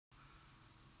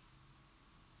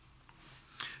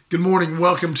Good morning.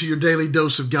 Welcome to your daily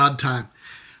dose of God time.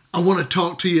 I want to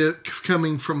talk to you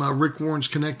coming from Rick Warren's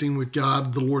Connecting with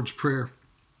God, the Lord's Prayer.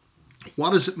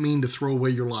 What does it mean to throw away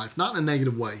your life? Not in a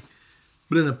negative way,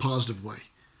 but in a positive way.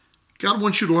 God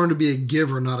wants you to learn to be a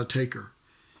giver, not a taker.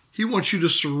 He wants you to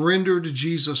surrender to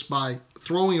Jesus by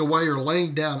throwing away or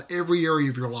laying down every area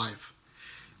of your life.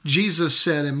 Jesus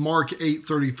said in Mark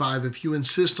 8:35, if you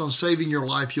insist on saving your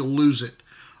life, you'll lose it.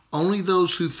 Only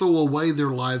those who throw away their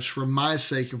lives for my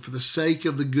sake and for the sake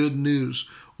of the good news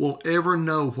will ever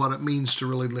know what it means to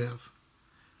really live.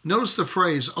 Notice the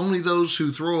phrase, only those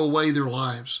who throw away their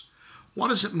lives. What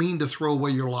does it mean to throw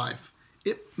away your life?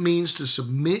 It means to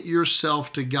submit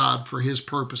yourself to God for His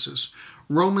purposes.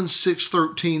 Romans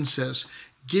 6:13 says,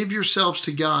 give yourselves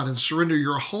to God and surrender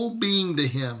your whole being to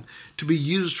Him to be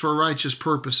used for righteous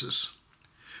purposes.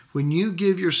 When you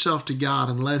give yourself to God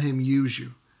and let Him use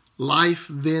you, life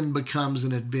then becomes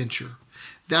an adventure.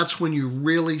 That's when you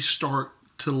really start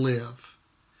to live.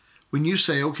 When you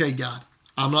say, okay, God,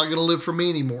 I'm not going to live for me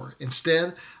anymore.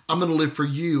 Instead, I'm going to live for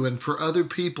you and for other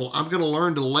people. I'm going to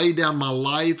learn to lay down my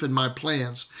life and my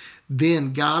plans.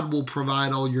 Then God will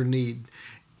provide all your need.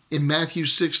 In Matthew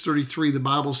 6:33, the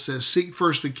Bible says, seek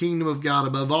first the kingdom of God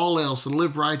above all else and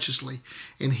live righteously,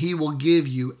 and He will give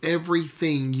you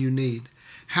everything you need.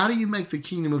 How do you make the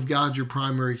kingdom of God your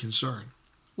primary concern?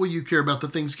 Well, you care about the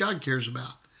things God cares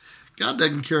about. God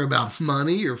doesn't care about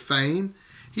money or fame.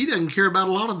 He doesn't care about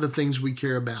a lot of the things we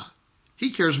care about. He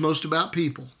cares most about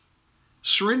people.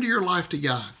 Surrender your life to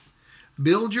God.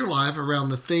 Build your life around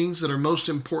the things that are most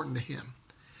important to Him.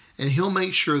 And He'll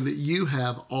make sure that you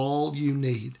have all you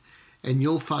need, and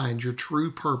you'll find your true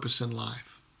purpose in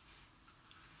life.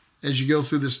 As you go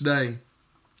through this day,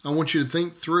 I want you to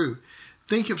think through.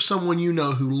 Think of someone you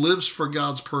know who lives for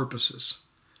God's purposes.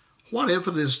 What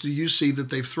evidence do you see that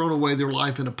they've thrown away their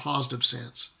life in a positive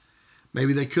sense?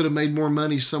 Maybe they could have made more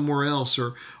money somewhere else,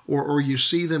 or you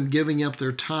see them giving up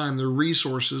their time, their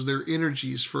resources, their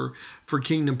energies for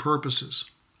kingdom purposes.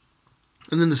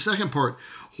 And then the second part,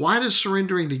 why does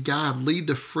surrendering to God lead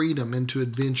to freedom and to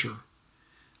adventure?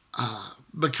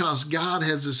 Because God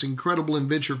has this incredible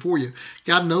adventure for you.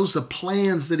 God knows the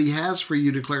plans that He has for you,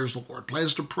 declares the Lord.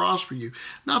 Plans to prosper you,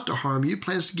 not to harm you.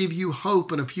 Plans to give you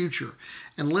hope and a future.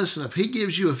 And listen, if He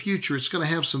gives you a future, it's going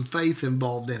to have some faith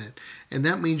involved in it. And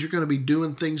that means you're going to be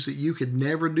doing things that you could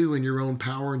never do in your own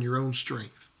power and your own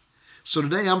strength. So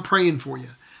today I'm praying for you.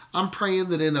 I'm praying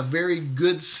that in a very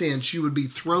good sense, you would be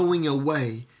throwing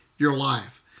away your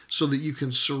life so that you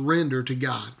can surrender to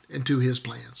God and to His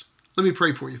plans. Let me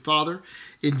pray for you. Father,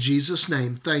 in Jesus'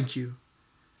 name, thank you.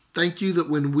 Thank you that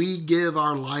when we give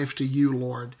our life to you,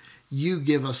 Lord, you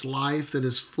give us life that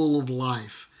is full of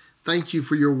life. Thank you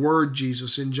for your word,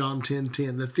 Jesus, in John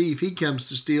 10:10. The thief, he comes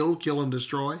to steal, kill, and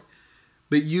destroy,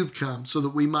 but you've come so that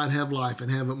we might have life and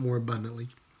have it more abundantly.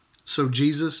 So,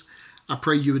 Jesus, I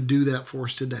pray you would do that for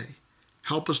us today.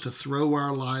 Help us to throw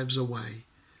our lives away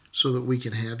so that we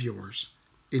can have yours.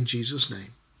 In Jesus'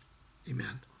 name,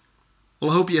 amen. Well,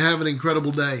 I hope you have an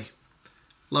incredible day.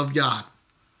 Love God.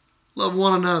 Love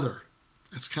one another.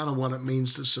 That's kind of what it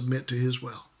means to submit to His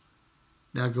will.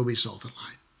 Now go be salt and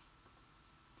light.